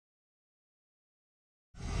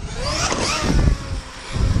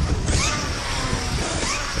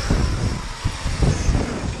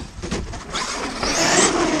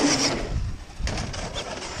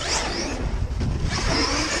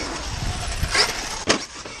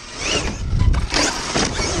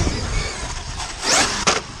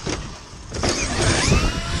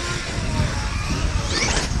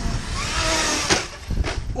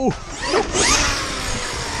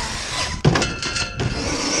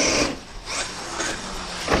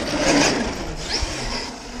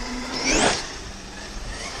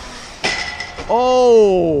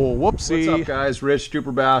Oh, whoopsie. What's up, guys? Rich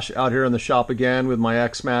Duper Bash out here in the shop again with my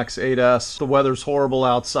XMAXX 8S. The weather's horrible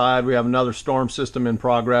outside. We have another storm system in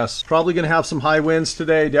progress. Probably going to have some high winds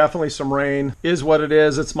today. Definitely some rain. Is what it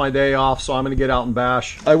is. It's my day off, so I'm going to get out and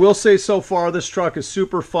bash. I will say so far this truck is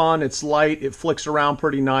super fun. It's light. It flicks around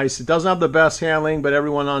pretty nice. It doesn't have the best handling, but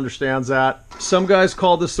everyone understands that. Some guys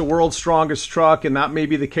call this the world's strongest truck, and that may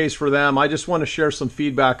be the case for them. I just want to share some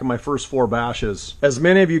feedback on my first 4 bashes. As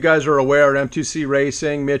many of you guys are aware, at M2C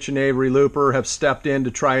Racing, Mitch and Avery Looper have stepped in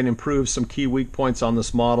to try and improve some key weak points on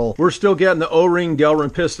this model. We're still getting the O-ring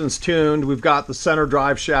Delrin pistons tuned. We've got the center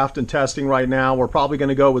drive shaft in testing right now. We're probably going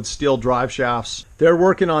to go with steel drive shafts. They're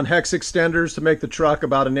working on hex extenders to make the truck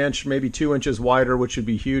about 1 inch, maybe 2 inches wider, which would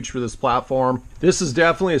be huge for this platform. This is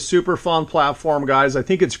definitely a super fun platform, guys. I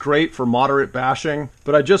think it's great for moderate bashing,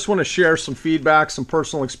 but I just want to share some feedback, some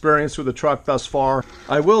personal experience with the truck thus far.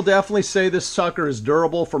 I will definitely say this sucker is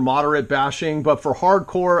durable for moderate bashing, but for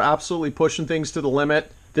hardcore, absolutely pushing things to the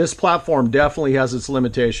limit, this platform definitely has its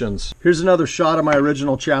limitations. Here's another shot of my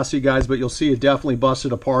original chassis, guys, but you'll see it definitely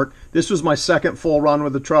busted apart. This was my second full run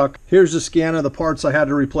with the truck. Here's a scan of the parts I had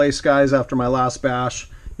to replace, guys, after my last bash.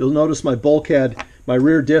 You'll notice my bulkhead, my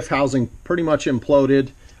rear diff housing pretty much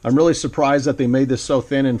imploded. I'm really surprised that they made this so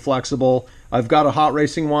thin and flexible. I've got a hot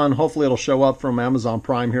racing one. Hopefully it'll show up from Amazon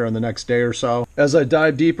Prime here in the next day or so. As I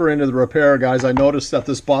dive deeper into the repair, guys, I noticed that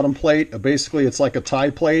this bottom plate, basically it's like a tie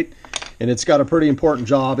plate, and it's got a pretty important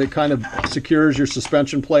job. It kind of secures your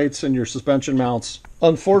suspension plates and your suspension mounts.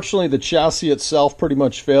 Unfortunately, the chassis itself pretty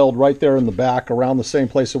much failed right there in the back, around the same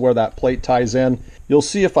place of where that plate ties in. You'll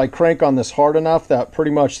see if I crank on this hard enough that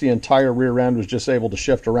pretty much the entire rear end was just able to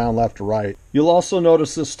shift around left to right. You'll also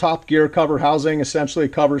notice this top gear cover housing essentially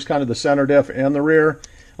covers kind of the center diff and the rear.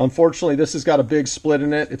 Unfortunately, this has got a big split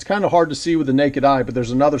in it. It's kind of hard to see with the naked eye, but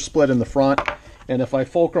there's another split in the front. And if I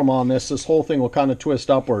fulcrum on this whole thing will kind of twist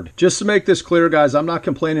upward. Just to make this clear, guys, I'm not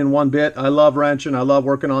complaining one bit. I love wrenching. I love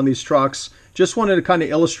working on these trucks. Just wanted to kind of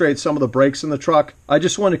illustrate some of the breaks in the truck. I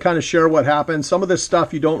just wanted to kind of share what happened. Some of this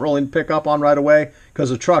stuff you don't really pick up on right away because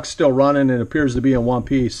the truck's still running and it appears to be in one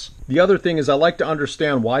piece. The other thing is I like to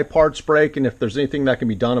understand why parts break and if there's anything that can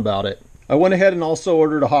be done about it. I went ahead and also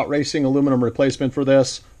ordered a hot racing aluminum replacement for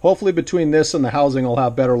this. Hopefully between this and the housing I'll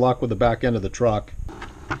have better luck with the back end of the truck.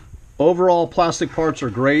 Overall, plastic parts are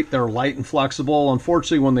great. They're light and flexible.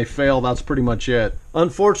 Unfortunately, when they fail, that's pretty much it.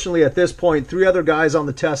 Unfortunately, at this point, 3 other guys on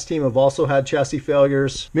the test team have also had chassis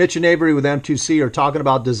failures. Mitch and Avery with M2C are talking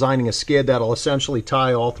about designing a skid that'll essentially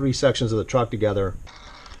tie all 3 sections of the truck together.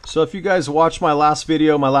 So if you guys watched my last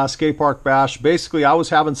video, my last skate park bash, basically I was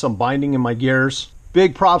having some binding in my gears.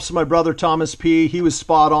 Big props to my brother Thomas P. He was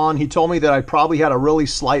spot on. He told me that I probably had a really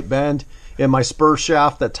slight bend in my spur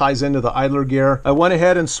shaft that ties into the idler gear. I went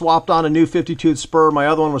ahead and swapped on a new 50-tooth spur. My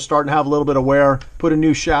other one was starting to have a little bit of wear. Put a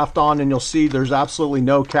new shaft on and you'll see there's absolutely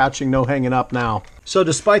no catching, no hanging up now. So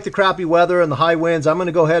despite the crappy weather and the high winds, I'm going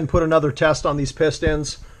to go ahead and put another test on these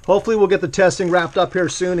pistons. Hopefully we'll get the testing wrapped up here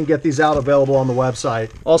soon and get these out available on the website.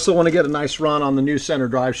 Also want to get a nice run on the new center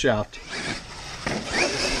drive shaft.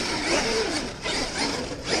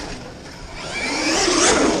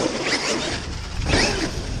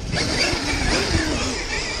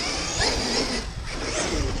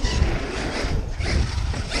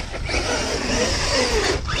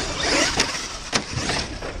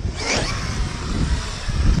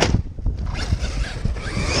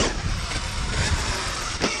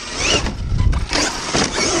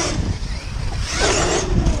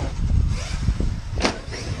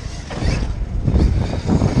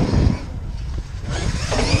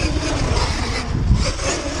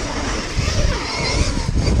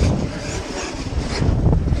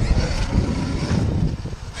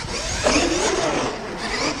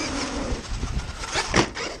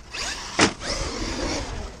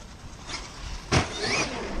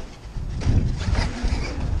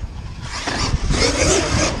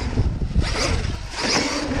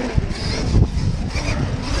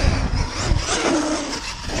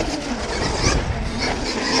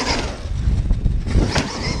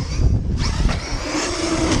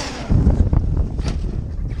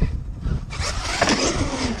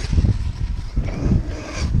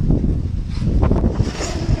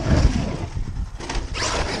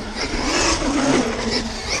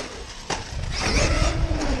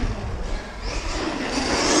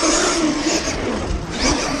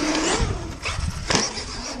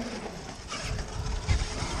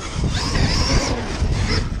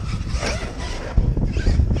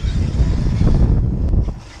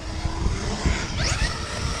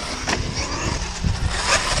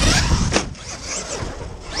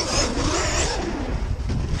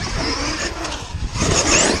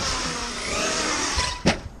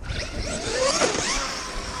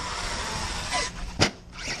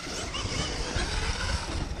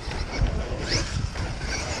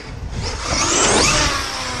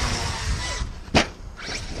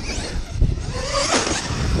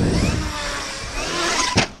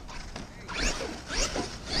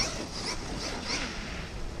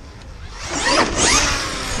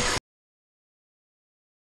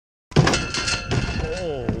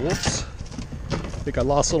 Whoops. I think I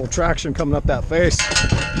lost a little traction coming up that face.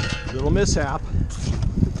 Little mishap.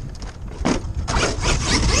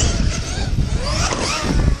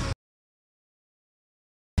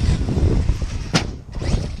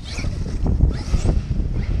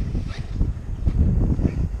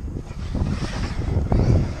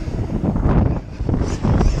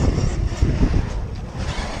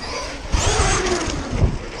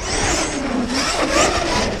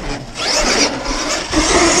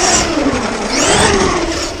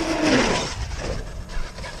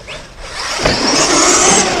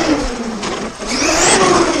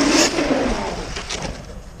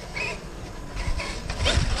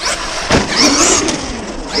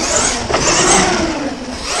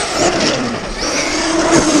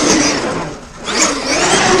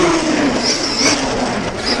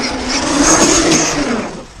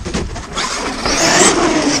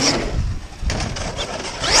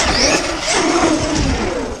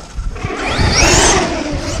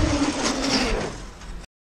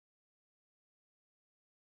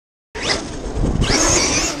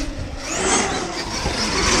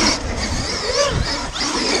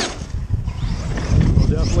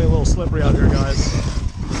 Definitely a little slippery out here, guys.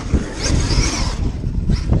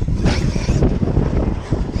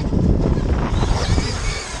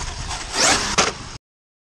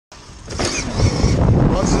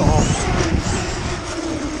 Let's stall.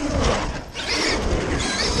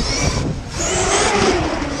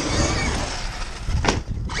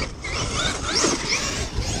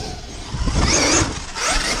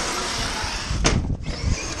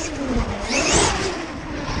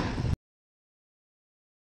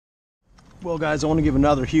 Well guys, I want to give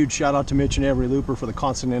another huge shout out to Mitch and Every Looper for the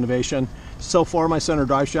constant innovation. So far my center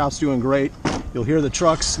drive shaft's doing great. You'll hear the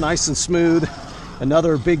trucks nice and smooth.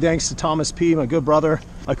 Another big thanks to Thomas P, my good brother.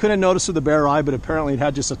 I couldn't notice with the bare eye, but apparently it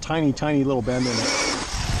had just a tiny little bend in it.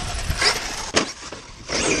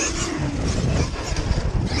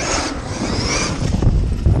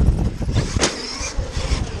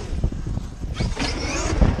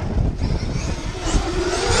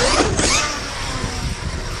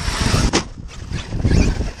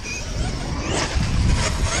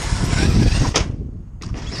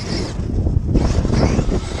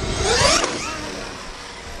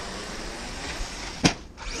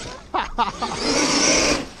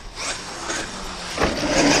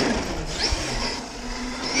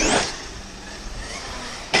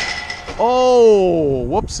 Oh,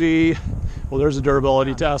 whoopsie. Well, there's a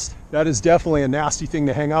durability test. That is definitely a nasty thing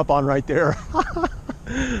to hang up on right there.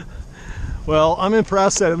 Well, I'm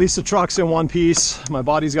impressed that at least the truck's in one piece. My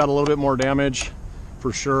body's got a little bit more damage,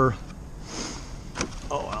 for sure.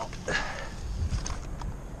 Oh, well.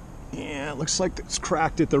 Yeah, it looks like it's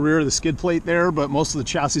cracked at the rear of the skid plate there, but most of the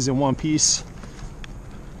chassis is in one piece.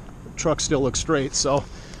 The truck still looks straight, so.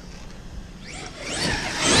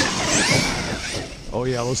 Oh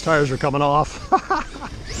yeah, those tires are coming off.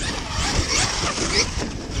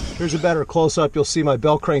 Here's a better close-up. You'll see my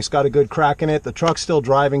belt crank's got a good crack in it. The truck's still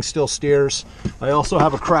driving, still steers. I also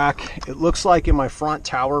have a crack. It looks like in my front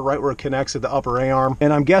tower, right where it connects at the upper A-arm.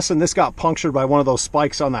 And I'm guessing this got punctured by one of those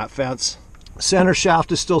spikes on that fence. Center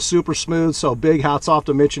shaft is still super smooth, so big hats off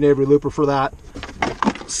to Mitch and Avery Looper for that.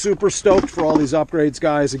 Super stoked for all these upgrades,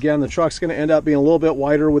 guys. Again, the truck's going to end up being a little bit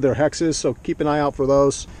wider with their hexes, so keep an eye out for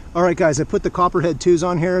those. All right, guys, I put the Copperhead 2s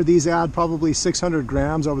on here. These add probably 600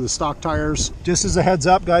 grams over the stock tires. Just as a heads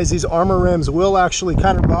up, guys, these armor rims will actually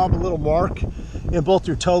kind of rob a little mark in both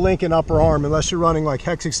your toe link and upper arm, unless you're running like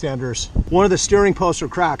hex extenders. One of the steering posts are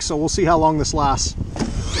cracked, so we'll see how long this lasts.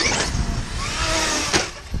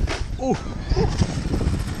 Ooh.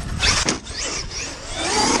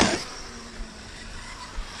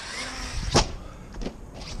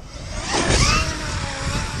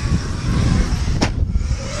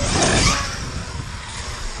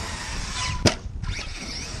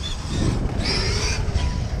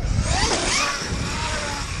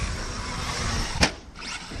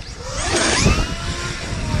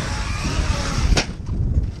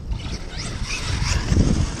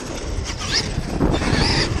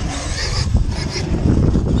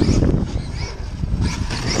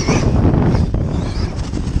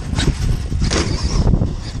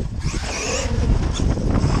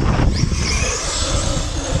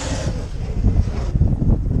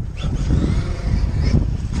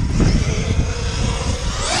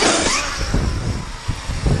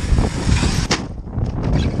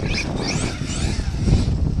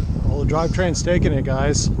 Drivetrain's taking it,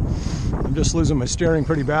 guys. I'm just losing my steering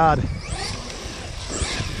pretty bad.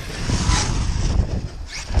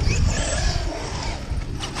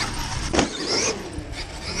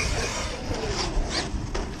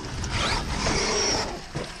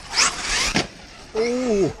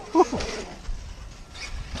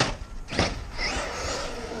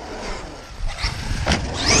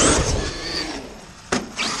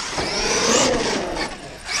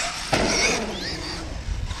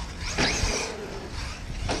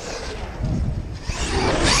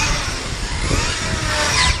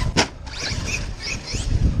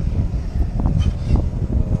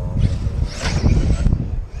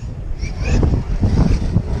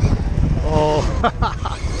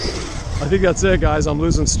 think that's it, guys. I'm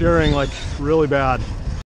losing steering like really bad.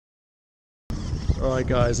 All right,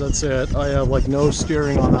 guys, that's it. I have like no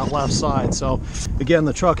steering on that left side. So again,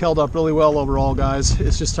 the truck held up really well overall, guys.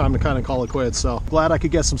 It's just time to kind of call it quits. So glad I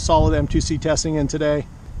could get some solid M2C testing in today.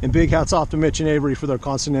 And big hats off to Mitch and Avery for their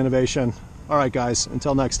constant innovation. All right, guys,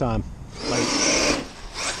 until next time. Bye.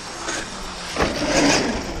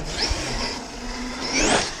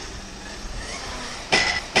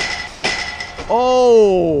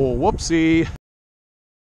 Oh, whoopsie.